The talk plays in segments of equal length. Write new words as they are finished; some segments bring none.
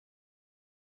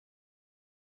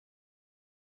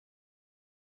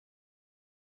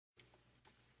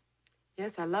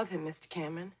Yes, I love him, Mr.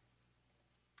 Cameron.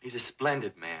 He's a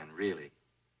splendid man, really.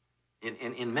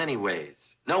 In many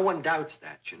ways. No one doubts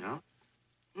that, you know?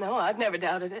 No, I've never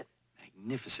doubted it.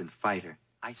 Magnificent fighter.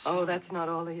 I see. Oh, that's not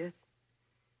all he is.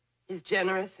 He's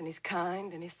generous, and he's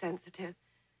kind, and he's sensitive.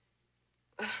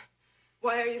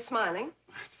 Why are you smiling?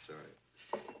 Sorry.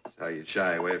 That's how you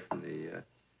shy away from the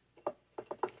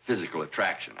physical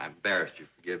attraction. I embarrassed you.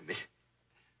 Forgive me.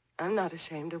 I'm not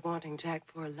ashamed of wanting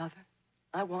Jack for a lover.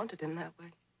 I wanted him that way.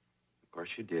 Of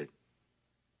course you did.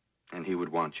 And he would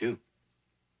want you.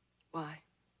 Why?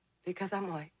 Because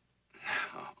I'm white.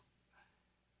 No.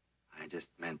 I just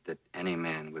meant that any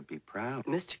man would be proud.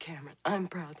 Mr. Cameron, I'm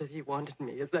proud that he wanted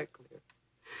me. Is that clear?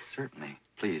 Certainly.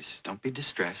 Please, don't be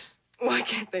distressed. Why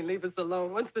can't they leave us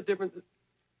alone? What's the difference?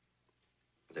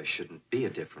 There shouldn't be a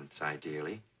difference,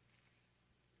 ideally.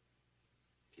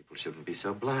 People shouldn't be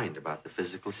so blind about the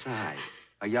physical side.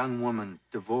 A young woman,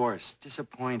 divorced,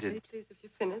 disappointed. Please, if you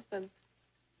finish, then...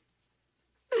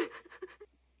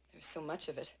 There's so much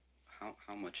of it.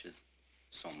 How much is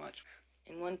so much?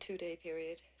 In one 2-day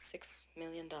period, $6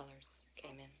 million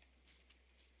came in.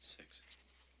 6?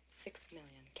 6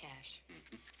 million cash.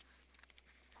 Mm-hmm.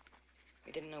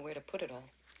 We didn't know where to put it all.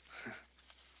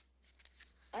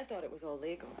 I thought it was all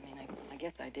legal. I mean, I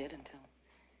guess I did until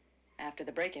after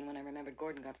the break-in when I remembered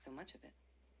Gordon got so much of it.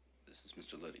 This is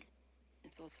Mr. Liddy.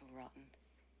 It's all so rotten.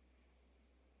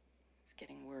 It's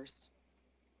getting worse.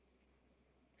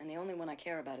 And the only one I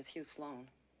care about is Hugh Sloan.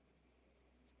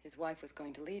 His wife was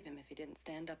going to leave him if he didn't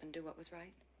stand up and do what was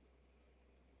right.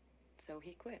 So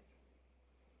he quit.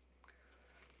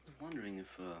 I'm wondering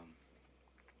if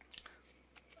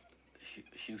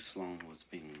Hugh Sloan was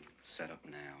being set up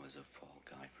now as a fall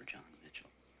guy for John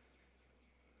Mitchell.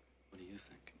 What do you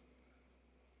think?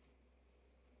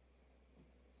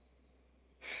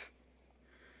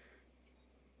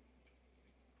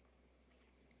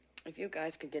 If you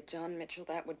guys could get John Mitchell,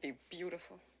 that would be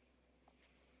beautiful.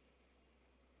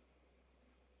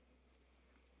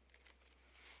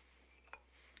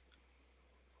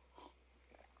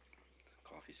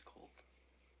 Coffee's cold.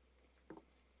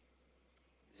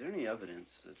 Is there any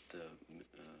evidence that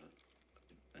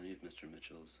any of Mr.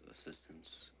 Mitchell's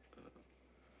assistants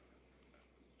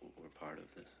were part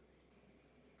of this?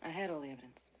 I had all the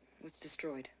evidence. It was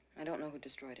destroyed. I don't know who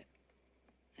destroyed it.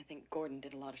 I think Gordon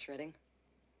did a lot of shredding.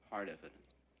 Hard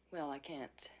evidence. Well, I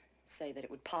can't say that it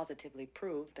would positively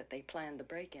prove that they planned the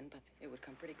break-in, but it would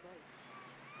come pretty close.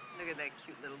 Look at that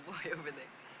cute little boy over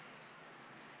there.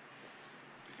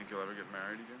 Do you think you'll ever get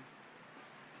married again?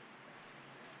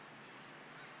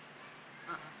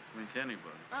 I mean, to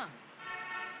anybody.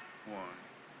 Why?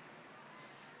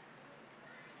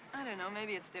 I don't know.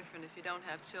 Maybe it's different if you don't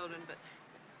have children, but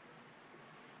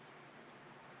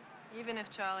even if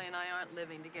Charlie and I aren't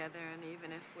living together, and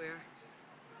even if we're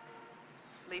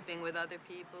sleeping with other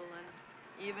people, and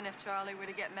even if Charlie were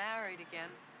to get married again,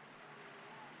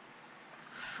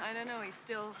 I don't know, he's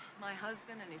still my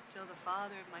husband, and he's still the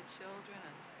father of my children,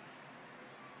 and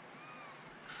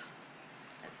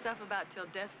that stuff about till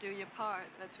death do you part,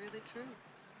 that's really true.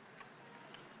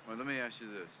 Well, let me ask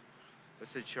you this.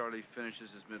 Let's say Charlie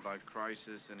finishes his midlife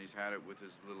crisis and he's had it with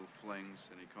his little flings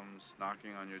and he comes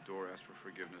knocking on your door, asks for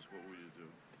forgiveness. What will you do?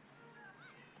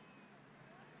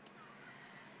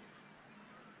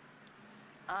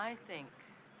 I think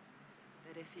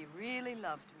that if he really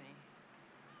loved me,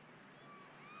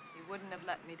 he wouldn't have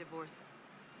let me divorce him.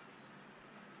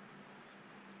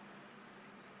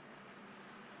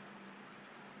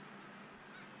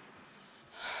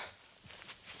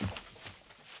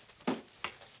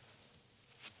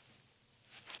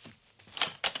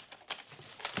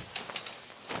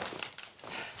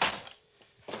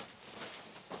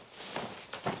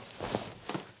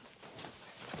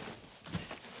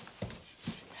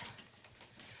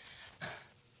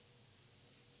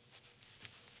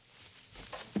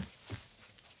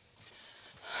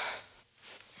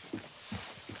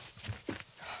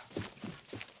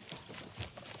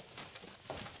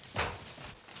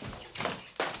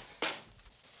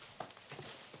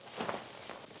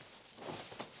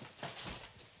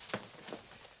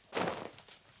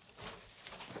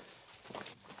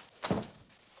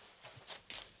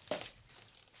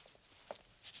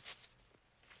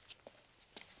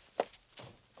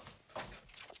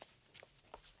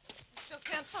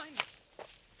 Can't find it.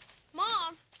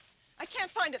 Mom, I can't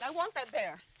find it. I want that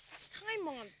bear. It's time,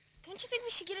 Mom. Don't you think we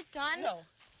should get it done? No.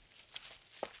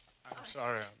 I'm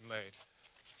sorry I'm late.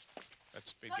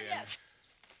 Let's begin. Yes.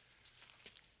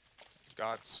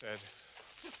 God said,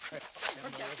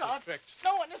 Forget God.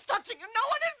 No one is touching you. No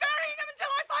one is